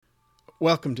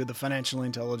Welcome to the Financially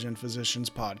Intelligent Physicians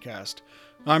Podcast.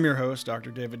 I'm your host, Dr.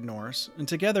 David Norris, and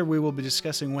together we will be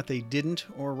discussing what they didn't,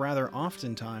 or rather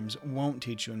oftentimes won't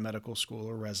teach you in medical school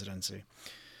or residency.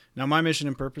 Now, my mission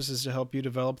and purpose is to help you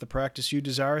develop the practice you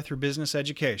desire through business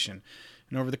education.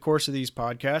 And over the course of these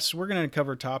podcasts, we're going to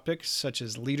cover topics such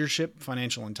as leadership,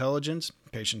 financial intelligence,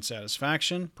 patient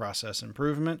satisfaction, process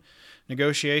improvement,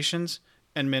 negotiations,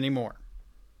 and many more.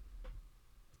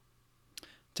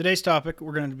 Today's topic,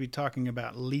 we're going to be talking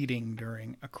about leading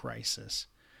during a crisis.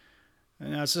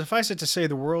 Now, suffice it to say,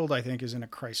 the world, I think, is in a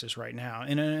crisis right now.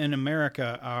 In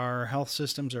America, our health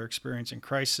systems are experiencing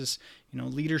crisis.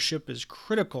 Leadership is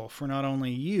critical for not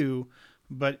only you,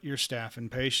 but your staff and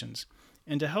patients.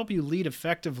 And to help you lead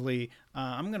effectively,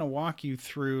 I'm going to walk you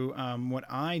through what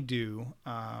I do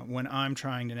when I'm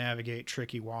trying to navigate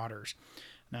tricky waters.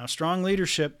 Now, strong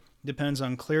leadership depends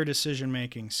on clear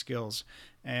decision-making skills.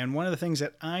 And one of the things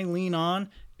that I lean on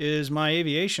is my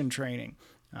aviation training.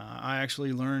 I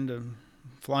actually learned to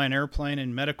fly an airplane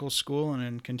in medical school and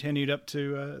then continued up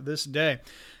to this day.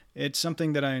 It's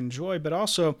something that I enjoy, but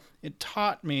also it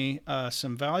taught me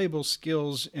some valuable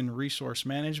skills in resource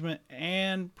management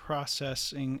and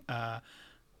processing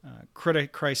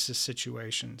crisis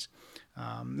situations.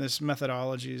 This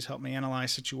methodology has helped me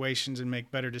analyze situations and make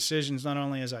better decisions, not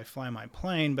only as I fly my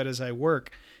plane, but as I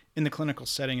work in the clinical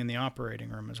setting in the operating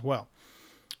room as well.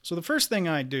 So the first thing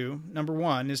I do, number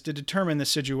one, is to determine the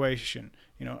situation.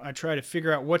 I try to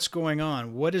figure out what's going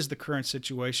on. What is the current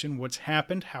situation? What's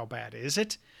happened? How bad is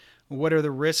it? What are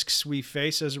the risks we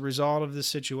face as a result of this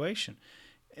situation?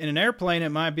 In an airplane, it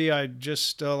might be I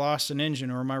just lost an engine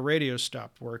or my radio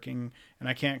stopped working and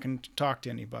I can't talk to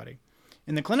anybody.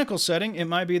 In the clinical setting, it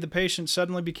might be the patient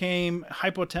suddenly became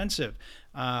hypotensive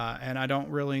and I don't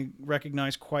really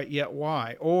recognize quite yet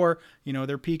why. Or,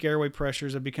 their peak airway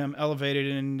pressures have become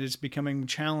elevated and it's becoming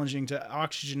challenging to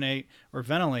oxygenate or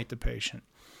ventilate the patient.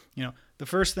 The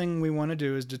first thing we want to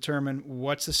do is determine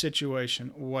what's the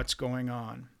situation, what's going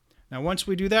on. Now, once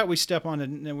we do that,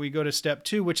 we go to step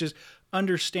 2, which is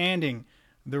understanding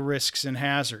the risks and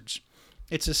hazards.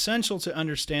 It's essential to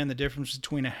understand the difference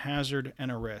between a hazard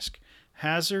and a risk.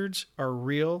 Hazards are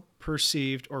real,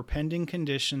 perceived, or pending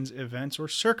conditions, events, or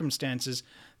circumstances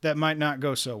that might not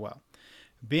go so well.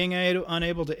 Being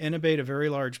unable to intubate a very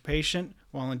large patient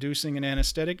while inducing an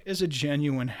anesthetic is a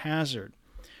genuine hazard.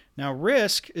 Now,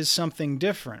 risk is something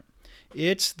different.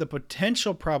 It's the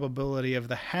potential probability of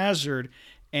the hazard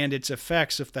and its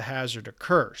effects if the hazard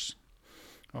occurs.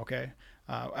 Okay.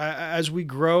 As we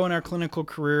grow in our clinical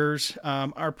careers,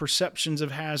 our perceptions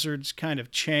of hazards kind of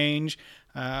change,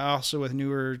 also with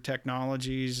newer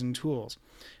technologies and tools.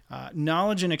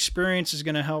 Knowledge and experience is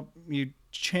going to help you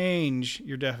change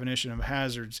your definition of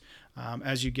hazards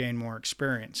as you gain more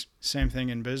experience. Same thing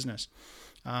in business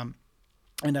and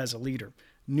as a leader.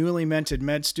 Newly minted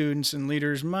med students and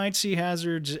leaders might see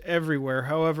hazards everywhere.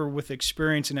 However, with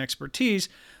experience and expertise,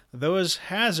 those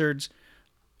hazards,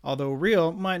 although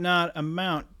real, might not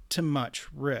amount to much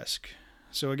risk.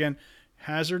 So again,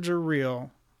 hazards are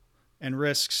real and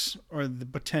risks are the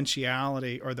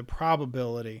potentiality or the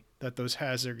probability that those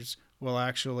hazards will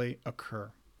actually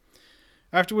occur.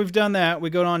 After we've done that, we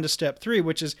go on to step 3,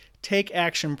 which is take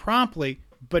action promptly,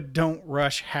 but don't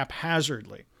rush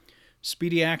haphazardly.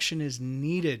 Speedy action is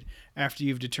needed after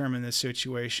you've determined the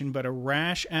situation, but a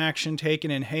rash action taken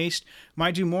in haste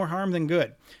might do more harm than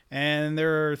good. And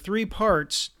there are 3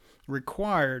 parts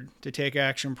required to take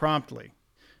action promptly.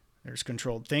 There's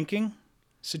controlled thinking,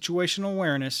 situational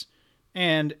awareness,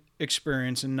 and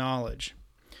experience and knowledge.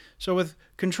 So with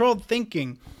controlled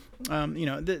thinking,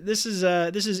 this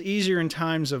is easier in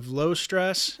times of low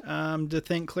stress to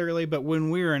think clearly, but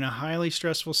when we're in a highly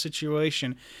stressful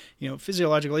situation,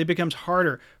 physiologically, it becomes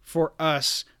harder for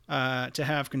us to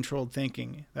have controlled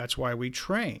thinking. That's why we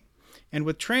train. And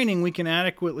with training, we can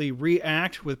adequately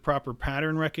react with proper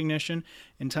pattern recognition.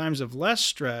 In times of less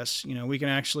stress, we can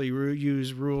actually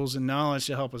use rules and knowledge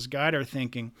to help us guide our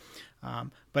thinking.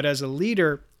 But as a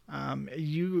leader,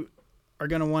 you are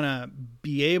going to want to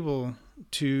be able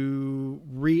to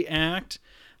react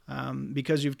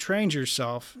because you've trained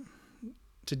yourself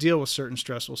to deal with certain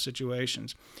stressful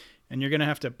situations. And you're going to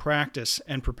have to practice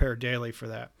and prepare daily for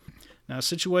that. Now,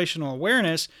 situational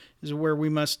awareness is where we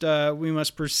must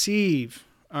perceive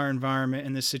our environment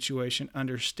in this situation,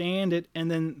 understand it, and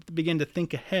then begin to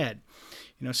think ahead.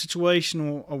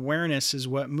 Situational awareness is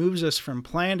what moves us from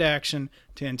planned action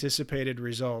to anticipated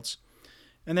results.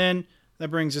 And then that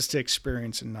brings us to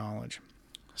experience and knowledge.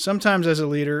 Sometimes as a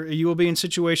leader, you will be in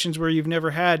situations where you've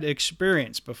never had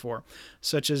experience before,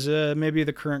 such as maybe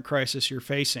the current crisis you're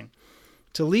facing.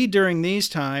 To lead during these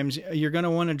times, you're going to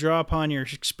want to draw upon your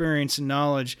experience and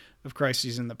knowledge of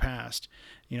crises in the past.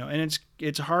 And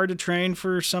it's hard to train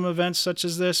for some events such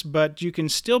as this, but you can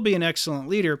still be an excellent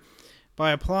leader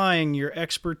by applying your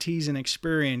expertise and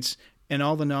experience and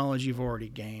all the knowledge you've already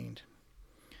gained.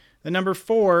 The number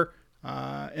 4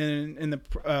 in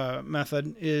the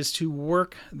method is to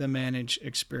work the manage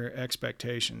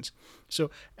expectations.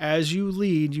 So as you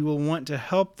lead, you will want to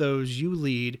help those you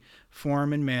lead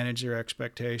form and manage their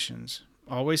expectations.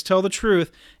 Always tell the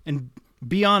truth and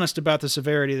be honest about the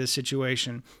severity of the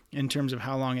situation in terms of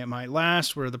how long it might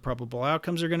last, where the probable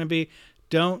outcomes are going to be.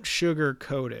 Don't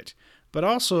sugarcoat it, but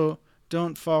also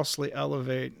don't falsely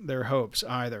elevate their hopes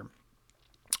either.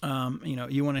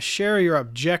 You want to share your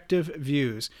objective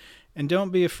views, and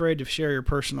don't be afraid to share your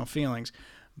personal feelings,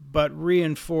 but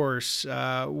reinforce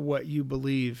what you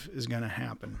believe is going to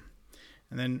happen.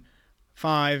 And then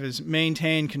 5 is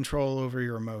maintain control over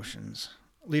your emotions.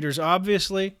 Leaders,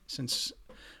 obviously, since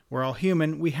we're all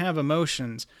human, we have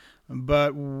emotions,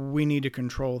 but we need to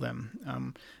control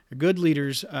them. Good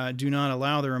leaders do not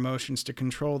allow their emotions to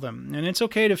control them. And it's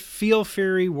okay to feel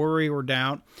fear, worry, or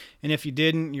doubt. And if you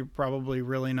didn't, you're probably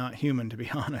really not human, to be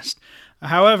honest.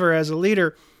 However, as a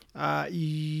leader,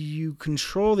 you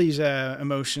control these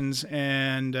emotions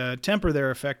and temper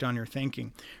their effect on your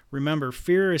thinking. Remember,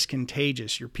 fear is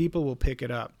contagious. Your people will pick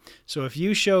it up. So if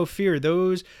you show fear,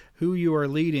 those who you are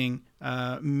leading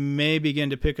may begin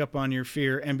to pick up on your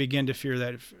fear and begin to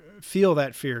feel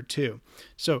that fear too.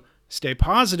 So stay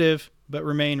positive, but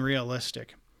remain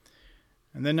realistic.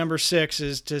 And then number 6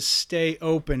 is to stay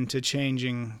open to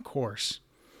changing course.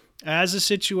 As the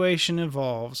situation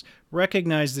evolves,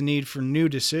 recognize the need for new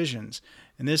decisions,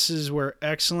 and this is where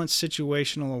excellent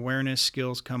situational awareness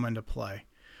skills come into play.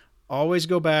 Always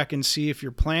go back and see if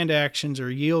your planned actions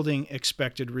are yielding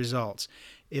expected results.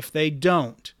 If they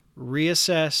don't,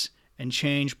 reassess and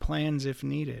change plans if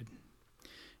needed.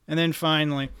 And then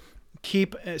finally,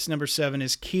 number 7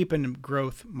 is keep a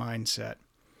growth mindset.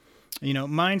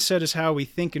 Mindset is how we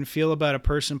think and feel about a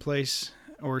person, place,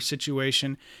 or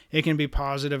situation. It can be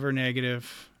positive or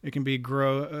negative. It can be a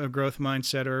growth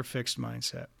mindset or a fixed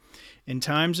mindset. In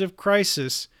times of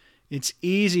crisis, it's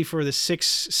easy for the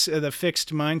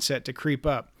fixed mindset to creep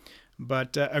up,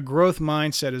 but a growth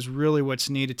mindset is really what's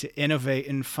needed to innovate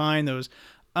and find those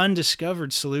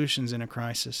undiscovered solutions in a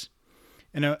crisis.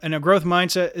 And a growth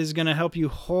mindset is going to help you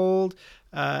hold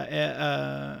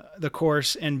the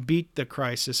course and beat the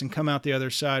crisis and come out the other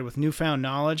side with newfound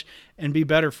knowledge and be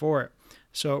better for it.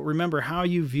 So remember, how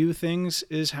you view things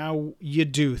is how you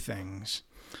do things.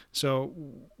 So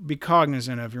be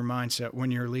cognizant of your mindset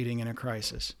when you're leading in a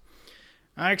crisis.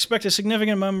 I expect a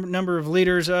significant number of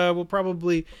leaders will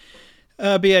probably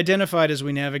be identified as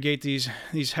we navigate these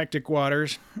hectic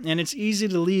waters. And it's easy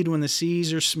to lead when the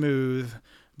seas are smooth,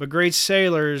 but great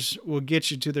sailors will get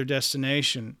you to their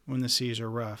destination when the seas are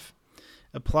rough.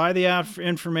 Apply the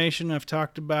information I've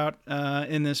talked about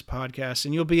in this podcast,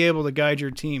 and you'll be able to guide your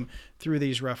team through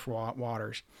these rough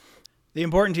waters. The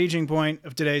important teaching point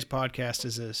of today's podcast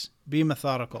is this: be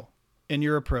methodical in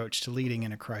your approach to leading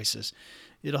in a crisis.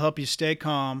 It'll help you stay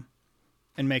calm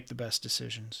and make the best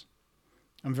decisions.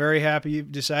 I'm very happy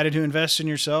you've decided to invest in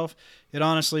yourself. It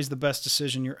honestly is the best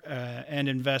decision and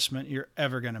investment you're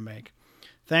ever going to make.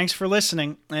 Thanks for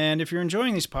listening, and if you're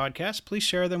enjoying these podcasts, please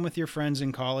share them with your friends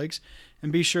and colleagues,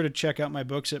 and be sure to check out my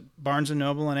books at Barnes &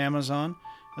 Noble and Amazon,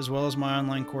 as well as my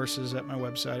online courses at my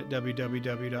website at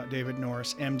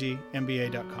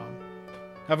www.davidnorrismdmba.com.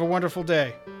 Have a wonderful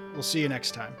day. We'll see you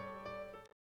next time.